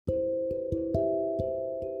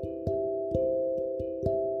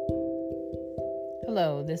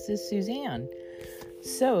Hello, this is Suzanne.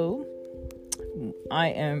 So, I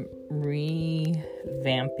am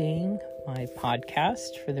revamping my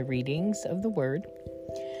podcast for the readings of the Word,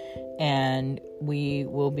 and we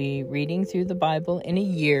will be reading through the Bible in a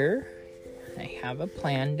year. I have a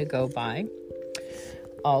plan to go by.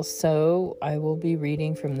 Also, I will be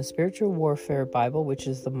reading from the Spiritual Warfare Bible, which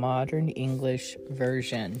is the Modern English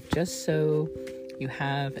Version, just so you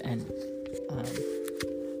have an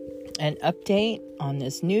update on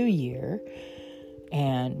this new year.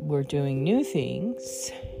 And we're doing new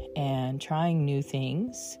things and trying new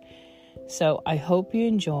things. So I hope you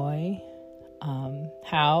enjoy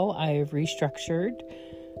how I've restructured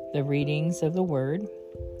the readings of the Word.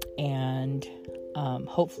 And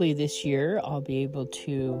hopefully this year I'll be able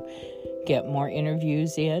to get more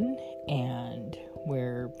interviews in, and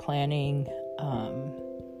we're planning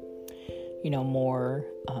more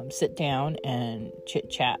sit down and chit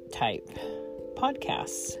chat type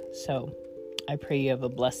podcasts. So I pray you have a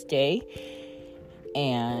blessed day,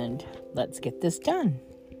 and let's get this done.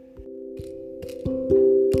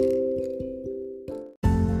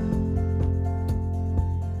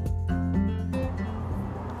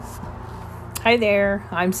 Hi there,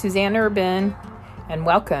 I'm Suzanne Urban, and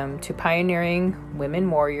welcome to Pioneering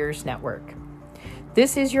Women Warriors Network.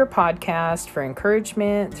 This is your podcast for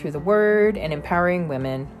encouragement through the Word and empowering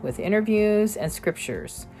women with interviews and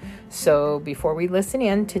scriptures. So before we listen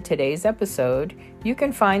in to today's episode, you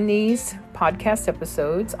can find these podcast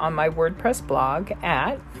episodes on my WordPress blog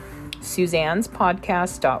at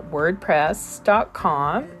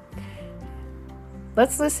suzannespodcast.wordpress.com.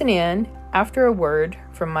 Let's listen in after a word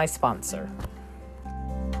from my sponsor.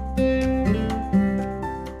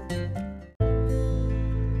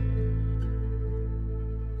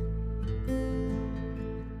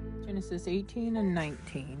 Genesis 18 and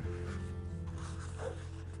 19.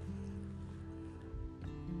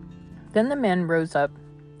 Then the men rose up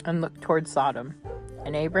and looked toward Sodom,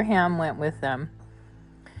 and Abraham went with them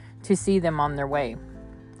to see them on their way.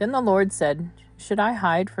 Then the Lord said, "Should I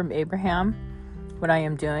hide from Abraham what I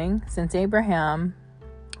am doing? Since Abraham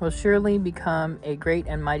will surely become a great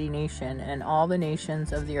and mighty nation, and all the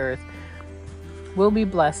nations of the earth will be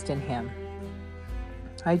blessed in him.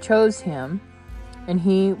 I chose him, and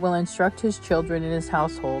he will instruct his children and his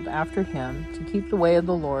household after him to keep the way of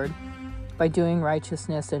the Lord by doing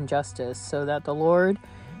righteousness and justice, so that the Lord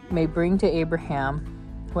may bring to Abraham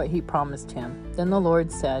what he promised him." Then the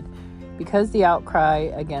Lord said, "Because the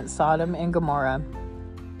outcry against Sodom and Gomorrah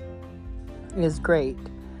is great,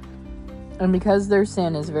 and because their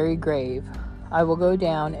sin is very grave, I will go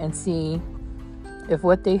down and see if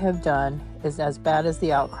what they have done is as bad as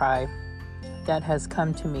the outcry that has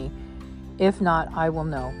come to me. If not, I will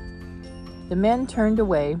know." The men turned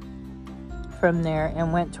away from there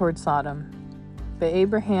and went toward Sodom, but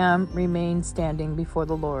Abraham remained standing before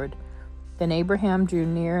the Lord. Then Abraham drew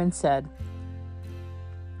near and said,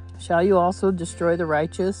 "Shall you also destroy the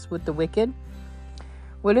righteous with the wicked?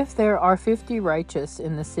 What if there are 50 righteous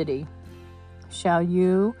in the city? Shall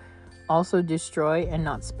you also destroy and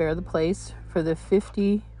not spare the place for the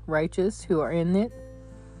 50 righteous who are in it?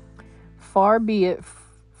 Far be it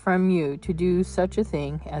from you to do such a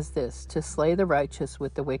thing as this, to slay the righteous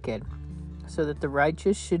with the wicked, so that the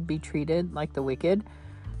righteous should be treated like the wicked.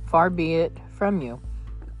 Far be it from you.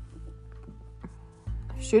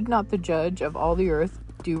 Should not the judge of all the earth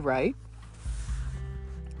do right?"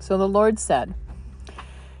 So the Lord said,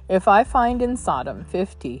 "If I find in Sodom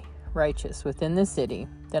 50 righteous within the city,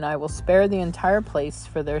 then I will spare the entire place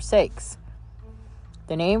for their sakes."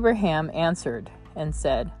 Then Abraham answered and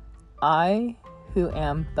said, "I, who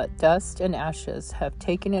am but dust and ashes, have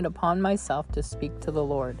taken it upon myself to speak to the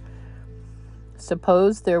Lord.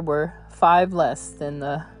 Suppose there were 5 less than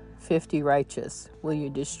the 50 righteous. Will you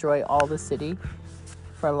destroy all the city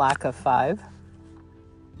for lack of 5?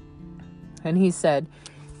 And he said,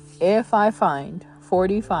 "If I find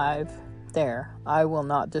 45 there, I will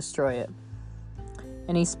not destroy it."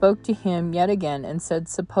 And he spoke to him yet again and said,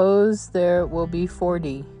 "Suppose there will be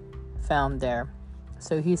 40 found there."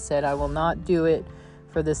 So he said, "I will not do it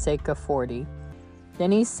for the sake of 40.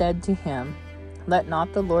 Then he said to him, "Let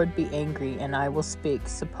not the Lord be angry, and I will speak.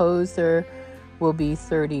 Suppose there will be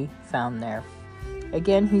 30 found there."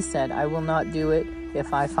 Again he said, "I will not do it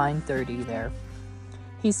if I find 30 there."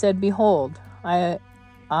 He said, "Behold, I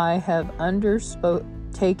have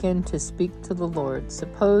undertaken to speak to the Lord.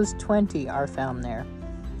 Suppose 20 are found there."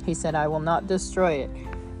 He said, "I will not destroy it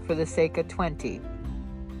for the sake of 20.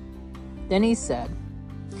 Then he said,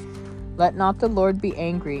 "Let not the Lord be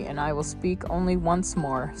angry, and I will speak only once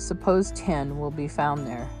more. Suppose 10 will be found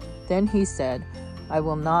there." Then he said, I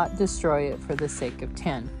will not destroy it for the sake of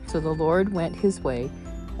 10. So the Lord went his way.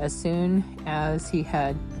 As soon as he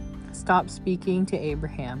had stopped speaking to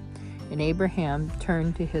Abraham, and Abraham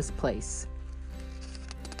turned to his place.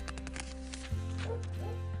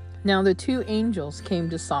 Now the two angels came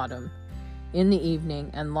to Sodom in the evening,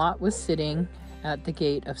 and Lot was sitting at the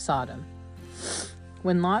gate of Sodom.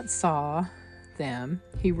 When Lot saw them,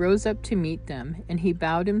 he rose up to meet them, and he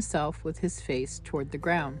bowed himself with his face toward the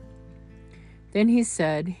ground. Then he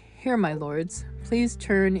said, "Here, my lords, please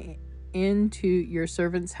turn into your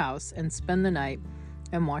servant's house and spend the night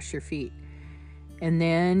and wash your feet. And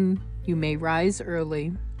then you may rise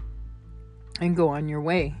early and go on your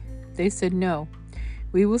way." They said, "No,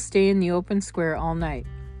 we will stay in the open square all night."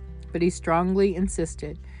 But he strongly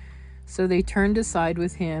insisted. So they turned aside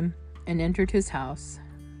with him and entered his house.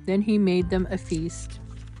 Then he made them a feast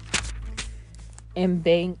and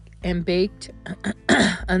baked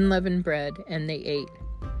unleavened bread, and they ate.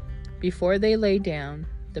 Before they lay down,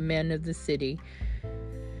 the men of the city,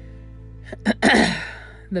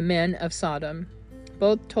 the men of Sodom,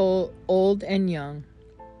 both old and young,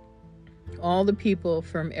 all the people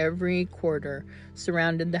from every quarter,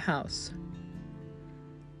 surrounded the house.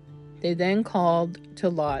 They then called to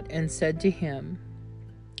Lot and said to him,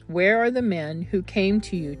 "Where are the men who came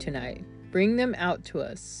to you tonight? Bring them out to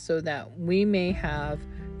us, so that we may have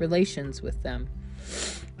relations with them."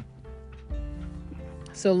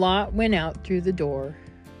 So Lot went out through the door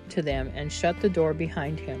to them and shut the door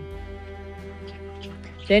behind him.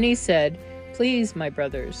 Then he said, "Please, my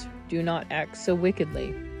brothers, do not act so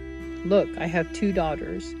wickedly. Look, I have 2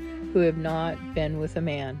 daughters who have not been with a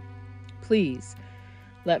man. Please,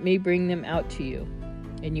 let me bring them out to you,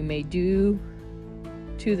 and you may do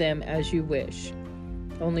to them as you wish.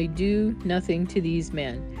 Only do nothing to these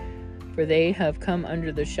men, for they have come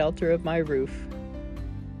under the shelter of my roof."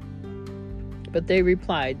 But they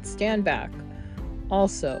replied, "Stand back."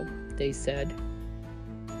 Also, they said,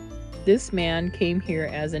 "This man came here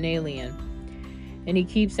as an alien, and he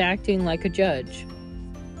keeps acting like a judge.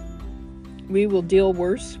 We will deal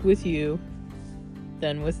worse with you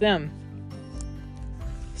than with them."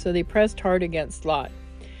 So they pressed hard against Lot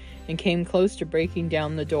and came close to breaking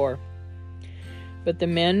down the door. But the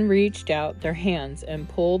men reached out their hands and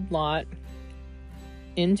pulled Lot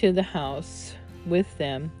into the house with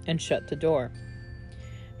them and shut the door.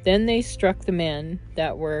 Then they struck the men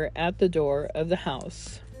that were at the door of the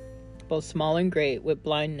house, both small and great, with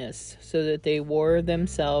blindness, so that they wore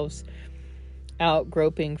themselves out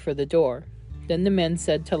groping for the door. Then the men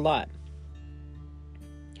said to Lot,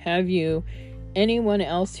 "Have you anyone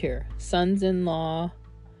else here, sons-in-law,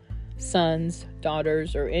 sons,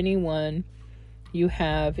 daughters, or anyone you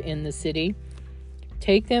have in the city?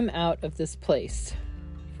 Take them out of this place,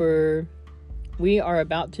 for we are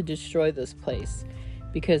about to destroy this place,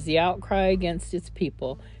 because the outcry against its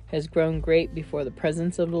people has grown great before the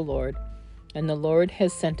presence of the Lord, and the Lord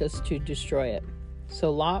has sent us to destroy it."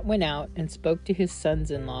 So Lot went out and spoke to his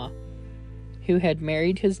sons-in-law, who had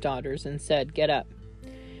married his daughters, and said, "Get up,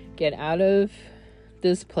 get out of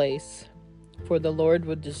this place, for the Lord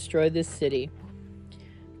will destroy this city."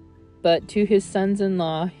 But to his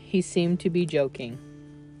sons-in-law he seemed to be joking.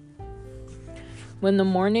 When the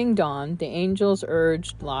morning dawned, the angels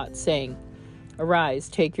urged Lot, saying, "Arise,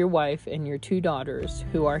 take your wife and your 2 daughters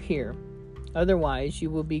who are here. Otherwise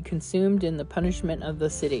you will be consumed in the punishment of the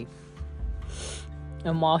city."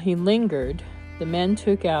 And while he lingered, the men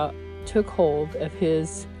took hold of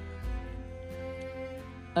his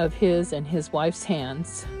and his wife's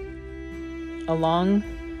hands, along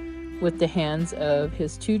with the hands of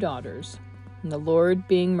his 2 daughters, and the Lord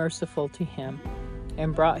being merciful to him,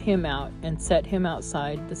 and brought him out and set him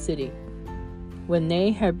outside the city. When they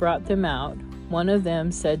had brought them out, one of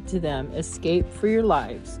them said to them, "Escape for your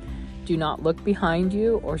lives. Do not look behind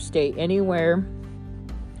you or stay anywhere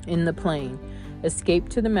in the plain. Escape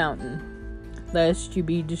to the mountain, lest you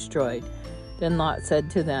be destroyed." Then Lot said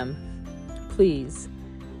to them, "Please,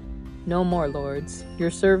 no more, lords. Your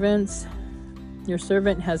servant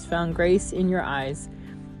has found grace in your eyes,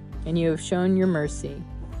 and you have shown your mercy,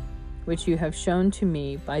 which you have shown to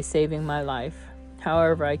me by saving my life.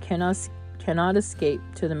 However, I cannot escape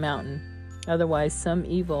to the mountain. Otherwise some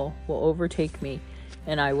evil will overtake me,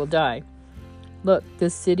 and I will die. Look,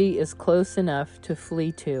 this city is close enough to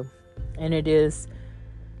flee to, and it is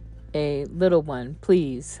a little one.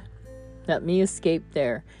 Please, let me escape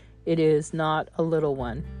there. It is not a little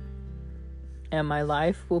one, and my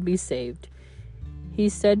life will be saved." He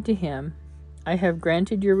said to him, "I have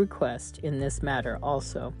granted your request in this matter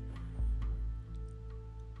also.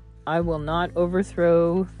 I will not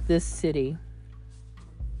overthrow this city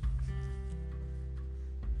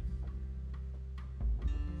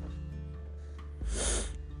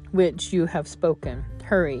which you have spoken.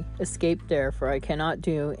 Hurry, escape there, for I cannot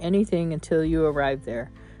do anything until you arrive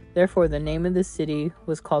there." Therefore the name of the city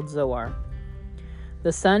was called Zoar.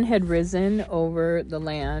 The sun had risen over the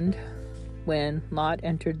land when Lot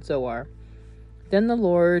entered Zoar. Then the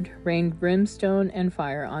Lord rained brimstone and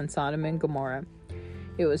fire on Sodom and Gomorrah.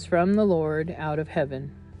 It was from the Lord out of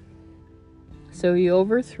heaven. So he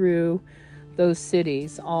overthrew those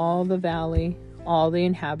cities, all the valley, all the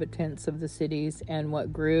inhabitants of the cities, and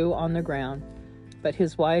what grew on the ground. But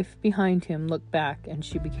his wife behind him looked back, and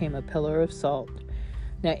she became a pillar of salt.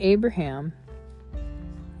 Now Abraham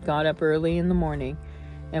got up early in the morning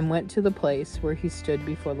and went to the place where he stood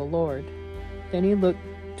before the Lord. Then he looked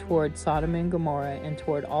toward Sodom and Gomorrah and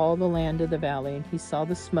toward all the land of the valley, and he saw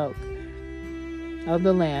the smoke of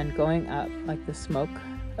the land going up like the smoke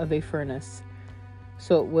of a furnace.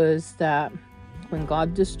 So it was that when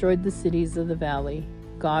God destroyed the cities of the valley,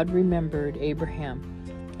 God remembered Abraham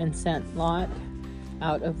and sent Lot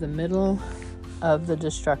out of the middle of the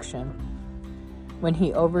destruction when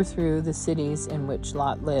he overthrew the cities in which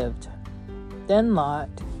Lot lived. Then Lot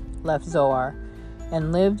left Zoar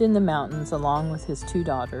and lived in the mountains along with his 2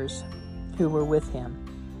 daughters who were with him.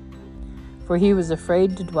 For he was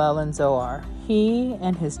afraid to dwell in Zoar. He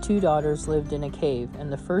and his 2 daughters lived in a cave,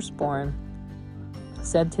 and the firstborn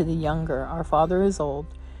said to the younger, "Our father is old,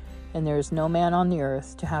 and there is no man on the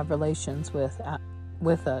earth to have relations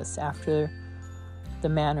with us after the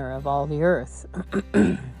manner of all the earth.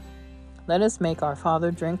 Let us make our father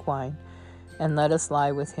drink wine, and let us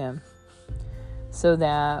lie with him, so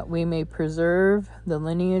that we may preserve the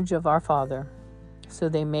lineage of our father." So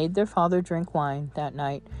they made their father drink wine that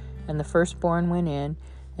night, and the firstborn went in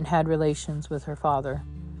and had relations with her father.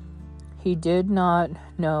 He did not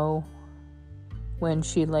know when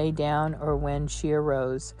she lay down or when she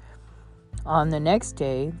arose. On the next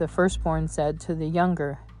day, the firstborn said to the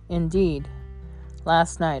younger, "Indeed,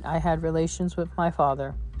 last night I had relations with my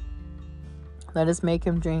father. Let us make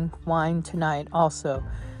him drink wine tonight also,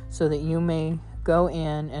 so that you may go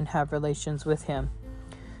in and have relations with him,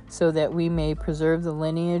 so that we may preserve the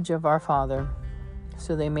lineage of our father."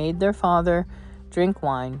 So they made their father drink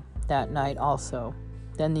wine that night also.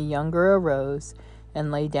 Then the younger arose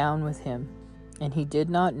and lay down with him, and he did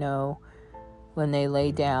not know when they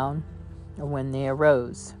lay down or when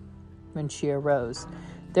she arose.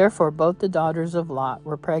 Therefore both the daughters of Lot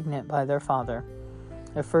were pregnant by their father.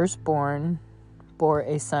 The firstborn bore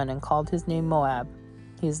a son and called his name Moab.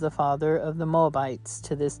 He is the father of the Moabites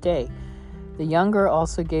to this day. The younger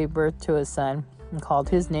also gave birth to a son and called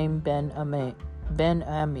his name Ben-Ammi.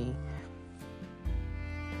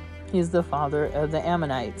 He is the father of the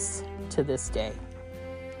Ammonites to this day.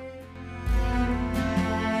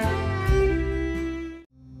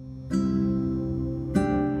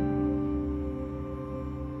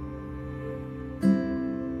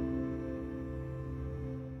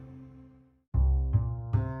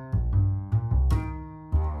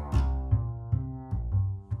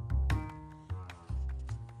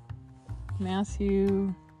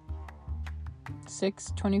 Matthew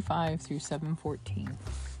 6:25 through 7:14.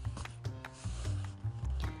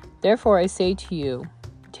 Therefore I say to you,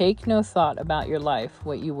 take no thought about your life,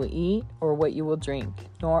 what you will eat or what you will drink,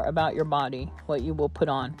 nor about your body, what you will put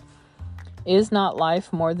on. Is not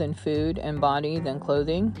life more than food, and body than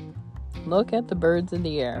clothing? Look at the birds of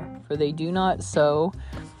the air, for they do not sow,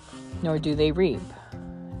 nor do they reap,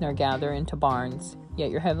 nor gather into barns,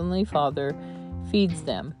 yet your heavenly Father feeds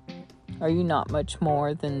them. Are you not much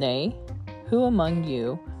more than they? Who among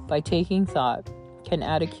you, by taking thought, can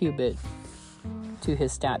add a cubit to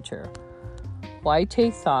his stature? Why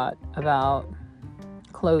take thought about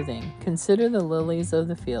clothing? Consider the lilies of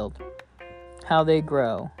the field, how they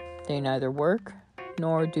grow. They neither work,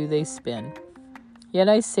 nor do they spin. Yet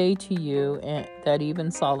I say to you that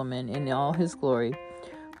even Solomon, in all his glory,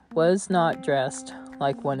 was not dressed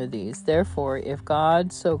like one of these. Therefore, if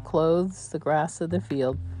God so clothes the grass of the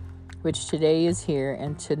field, which today is here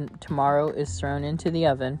and tomorrow is thrown into the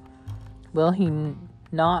oven, will he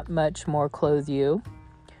not much more clothe you,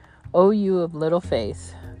 O you of little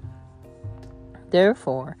faith?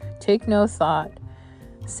 Therefore, take no thought,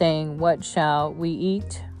 saying, what shall we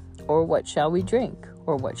eat, or what shall we drink,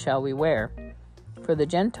 or what shall we wear? For the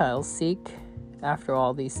Gentiles seek after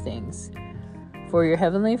all these things. For your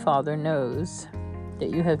heavenly Father knows that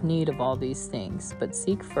you have need of all these things. But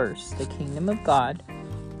seek first the kingdom of God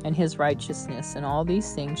and his righteousness, and all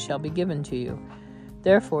these things shall be given to you.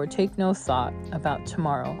 Therefore take no thought about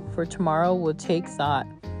tomorrow, for tomorrow will take thought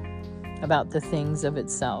about the things of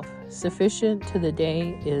itself. Sufficient to the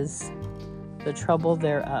day is the trouble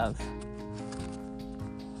thereof.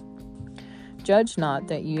 Judge not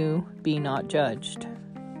that you be not judged.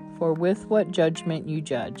 For with what judgment you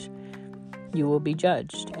judge, you will be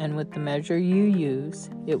judged, and with the measure you use,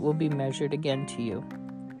 it will be measured again to you.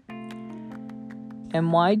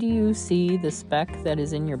 And why do you see the speck that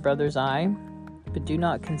is in your brother's eye, but do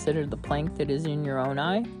not consider the plank that is in your own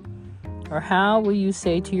eye? Or how will you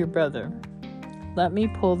say to your brother, let me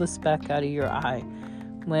pull the speck out of your eye,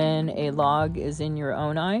 when a log is in your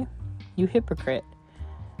own eye? You hypocrite!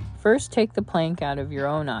 First take the plank out of your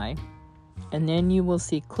own eye, and then you will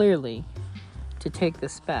see clearly to take the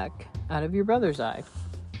speck out of your brother's eye.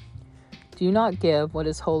 Do not give what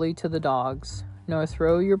is holy to the dogs, nor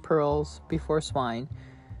throw your pearls before swine,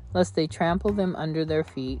 lest they trample them under their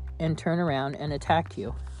feet and turn around and attack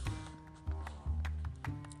you.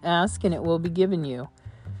 Ask, and it will be given you.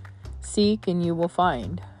 Seek, and you will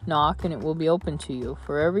find. Knock, and it will be opened to you.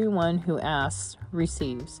 For everyone who asks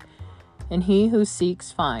receives, and he who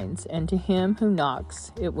seeks finds, and to him who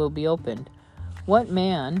knocks it will be opened. What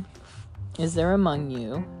man is there among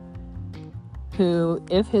you who,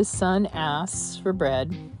 if his son asks for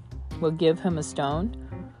bread, will give him a stone?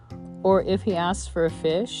 Or if he asks for a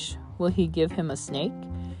fish, will he give him a snake?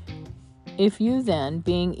 If you then,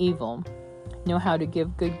 being evil, know how to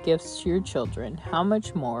give good gifts to your children, how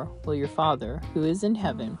much more will your Father, who is in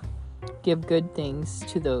heaven, give good things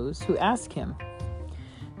to those who ask him?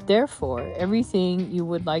 Therefore, everything you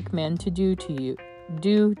would like men to do to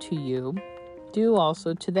you, do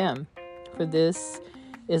also to them, for this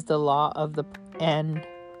is the law of the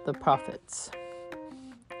prophets.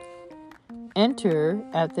 Enter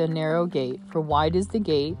at the narrow gate, for wide is the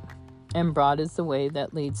gate, and broad is the way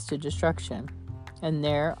that leads to destruction, and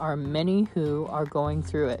there are many who are going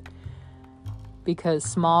through it. Because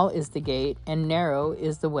small is the gate, and narrow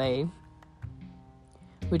is the way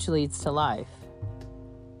which leads to life,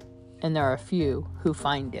 and there are few who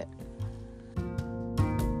find it.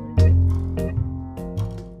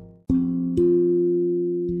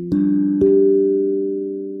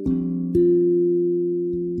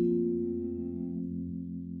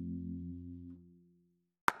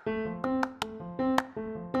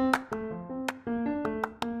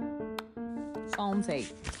 Psalms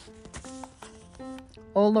 8.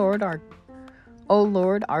 O Lord,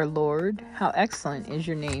 our Lord, how excellent is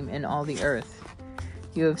your name in all the earth.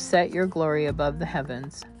 You have set your glory above the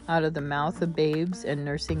heavens. Out of the mouth of babes and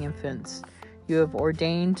nursing infants, you have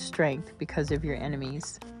ordained strength because of your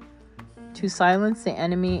enemies, to silence the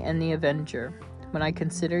enemy and the avenger. When I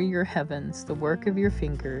consider your heavens, the work of your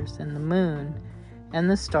fingers, and the moon and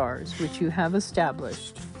the stars which you have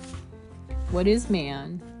established, what is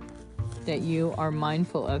man that you are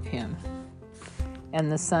mindful of him,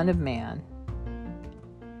 and the Son of Man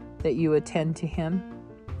that you attend to him?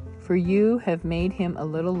 For you have made him a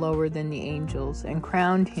little lower than the angels, and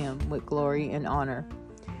crowned him with glory and honor.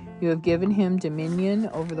 You have given him dominion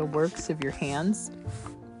over the works of your hands,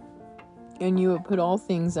 and you have put all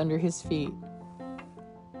things under his feet,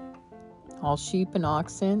 all sheep and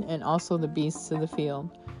oxen, and also the beasts of the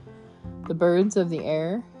field, the birds of the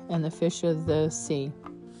air, and the fish of the sea,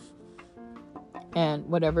 and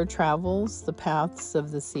whatever travels the paths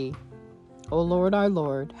of the sea. O Lord, our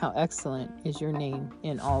Lord, how excellent is your name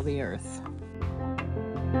in all the earth.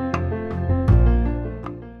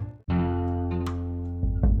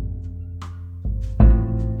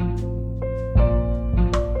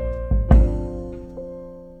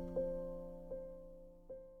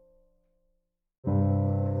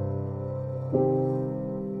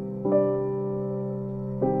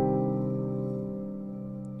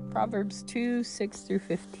 Proverbs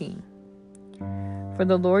 2:6-15. For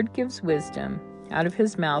the Lord gives wisdom, out of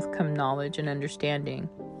his mouth come knowledge and understanding.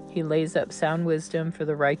 He lays up sound wisdom for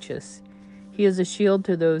the righteous. He is a shield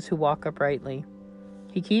to those who walk uprightly.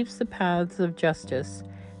 He keeps the paths of justice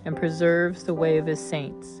and preserves the way of his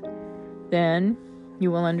saints. Then you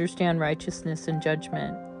will understand righteousness and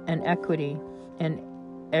judgment and equity and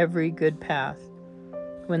every good path.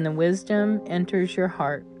 When the wisdom enters your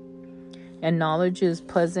heart and knowledge is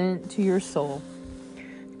pleasant to your soul,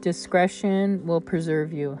 discretion will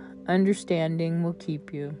preserve you, understanding will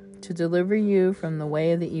keep you, to deliver you from the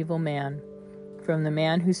way of the evil man, from the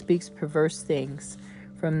man who speaks perverse things,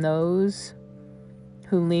 from those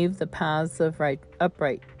who leave the paths of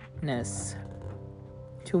uprightness,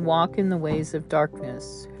 to walk in the ways of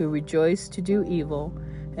darkness, who rejoice to do evil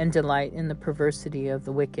and delight in the perversity of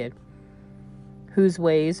the wicked, whose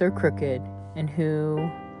ways are crooked and who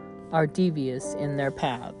are devious in their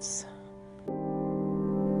paths.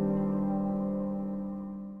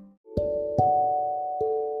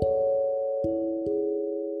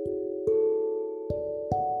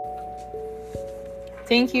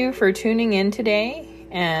 Thank you for tuning in today,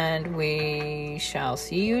 and we shall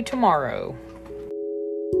see you tomorrow.